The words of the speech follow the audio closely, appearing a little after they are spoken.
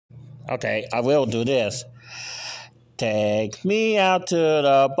Okay, I will do this. Take me out to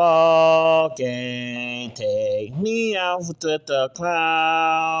the ball game. Take me out to the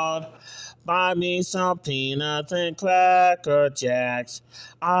cloud. Buy me some peanuts and Cracker Jacks.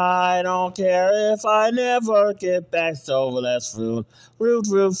 I don't care if I never get back. So let's root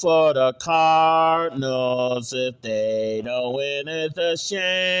for the Cardinals. If they don't win, it's a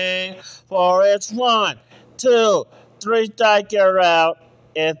shame. For it's 1, 2, 3 strike you're out.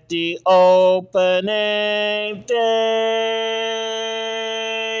 It's the opening day.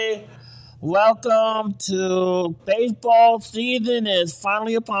 Welcome to baseball season is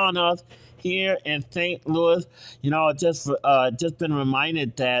finally upon us here in St. Louis. Just been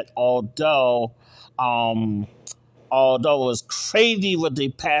reminded that although it was crazy what the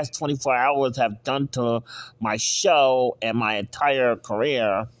past 24 hours have done to my show and my entire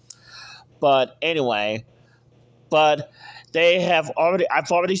career, but anyway, I've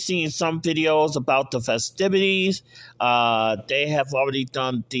already seen some videos about the festivities. They have already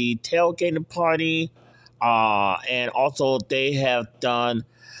done the tailgating party. And also they have done,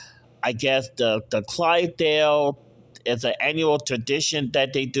 I guess, the Clydesdale is an annual tradition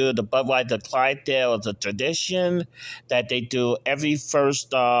that they do. The Budweiser Clydesdale is a tradition that they do every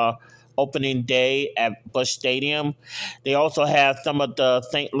first opening day at Busch Stadium. They also have some of the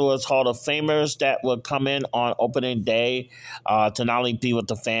St. Louis Hall of Famers that will come in on opening day to not only be with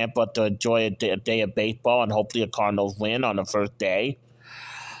the fan, but to enjoy a day of baseball, and hopefully the Cardinals win on the first day.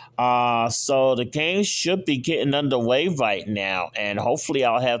 So the game should be getting underway right now, and hopefully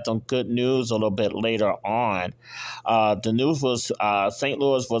I'll have some good news a little bit later on. The news was St.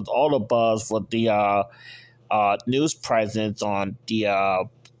 Louis was all abuzz with the news presence on the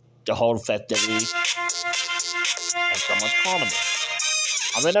whole festivities. And someone's calling me.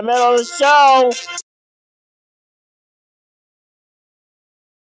 I'm in the middle of the show.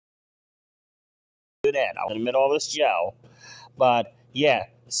 Do that. I'm in the middle of the show. But yeah,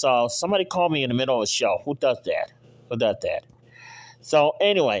 so somebody called me in the middle of the show. Who does that? So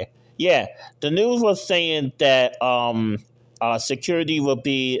anyway, yeah, the news was saying that security will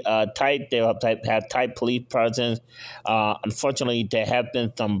be tight. They'll have tight police presence. Unfortunately, there have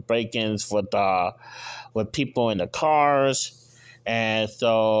been some break-ins with people in the cars. And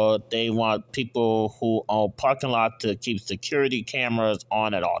so they want people who own parking lots to keep security cameras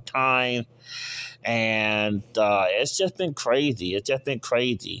on at all times. And it's just been crazy.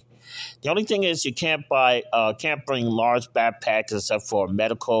 The only thing is you can't bring large backpacks except for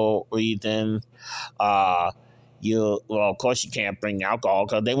medical reasons. Of course you can't bring alcohol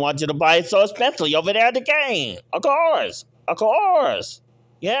because they want you to buy it so especially over there at the game. Of course.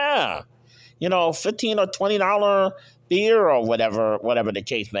 Yeah. $15 or $20 beer or whatever the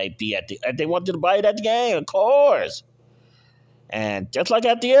case may be they want you to buy it at the game, of course. And just like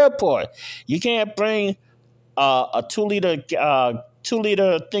at the airport, you can't bring a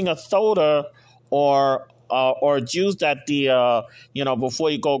 2-liter thing of soda or juice at the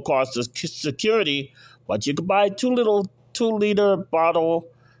before you go across the security, but you can buy a 2-liter bottle,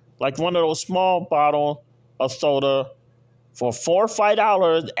 like one of those small bottles of soda, for $4 or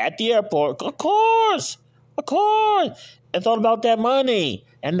 $5 at the airport. Of course. It's all about that money,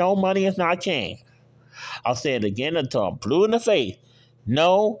 and no money is not king. I'll say it again until I'm blue in the face.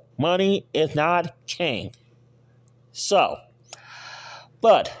 No money is not king. So,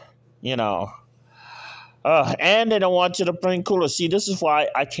 but, and they don't want you to bring coolers. See, this is why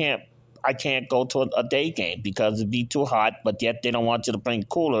I can't go to a day game, because it'd be too hot, but yet they don't want you to bring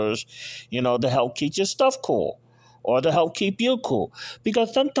coolers, to help keep your stuff cool or to help keep you cool.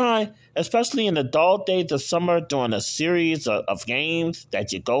 Because sometimes, especially in the dull days of summer during a series of games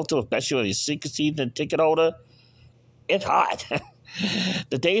that you go to, especially with your secret season ticket holder, it's hot.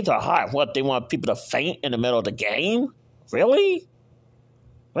 The days are hot. What, they want people to faint in the middle of the game? Really?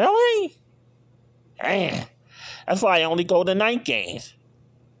 Man, that's why I only go to night games.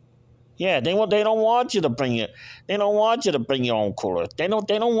 Yeah, they don't want you to bring your own cooler. They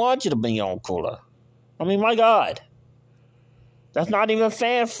don't want you to bring your own cooler. I mean, my God. That's not even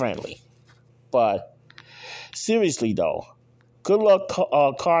fan friendly. But seriously though, good luck,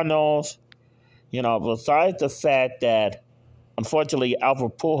 Cardinals. Besides the fact that unfortunately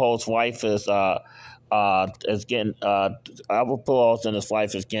Albert Pujols' wife is getting Albert Pujols and his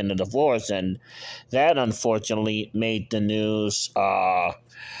wife is getting a divorce, and that unfortunately made the news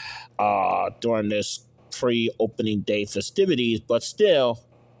during this pre-opening day festivities. But still,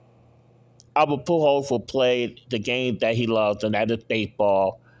 Albert Pujols will play the game that he loves, and that is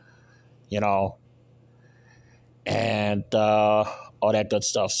baseball, and all that good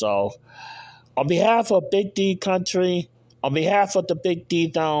stuff. So, on behalf of Big D Country, on behalf of the Big D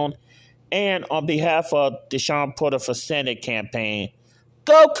Zone, And on behalf of the Sean Porter for Senate campaign,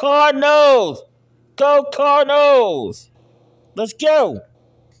 go Cardinals! Go Cardinals! Let's go!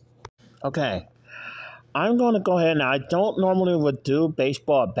 Okay. I'm going to go ahead and I don't normally would do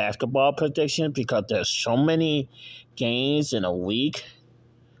baseball or basketball predictions because there's so many games in a week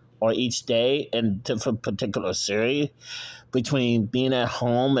or each day in different particular series between being at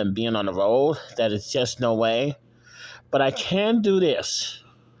home and being on the road that it's just no way. But I can do this.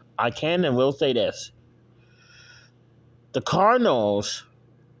 I can and will say this. The Cardinals,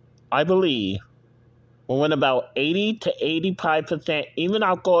 I believe, will win about 80 to 85%, even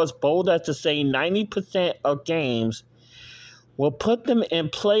I'll go as bold as to say 90% of games, will put them in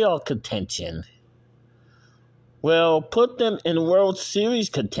playoff contention, will put them in World Series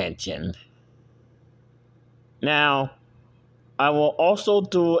contention. Now, I will also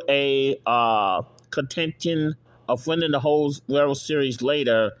do a contention of winning the whole World Series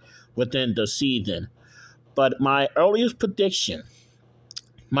later within the season. But my earliest prediction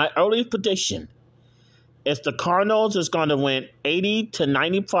is the Cardinals is going to win 80 to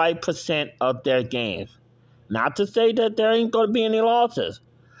 95% of their games. Not to say that there ain't going to be any losses,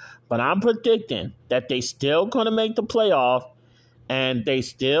 but I'm predicting that they still going to make the playoff and they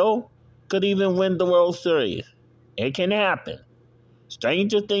still could even win the World Series. It can happen.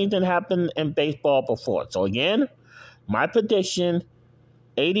 Stranger things than happened in baseball before. So again, my prediction,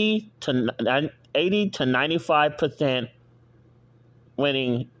 80 to 95%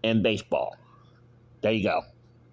 winning in baseball. There you go.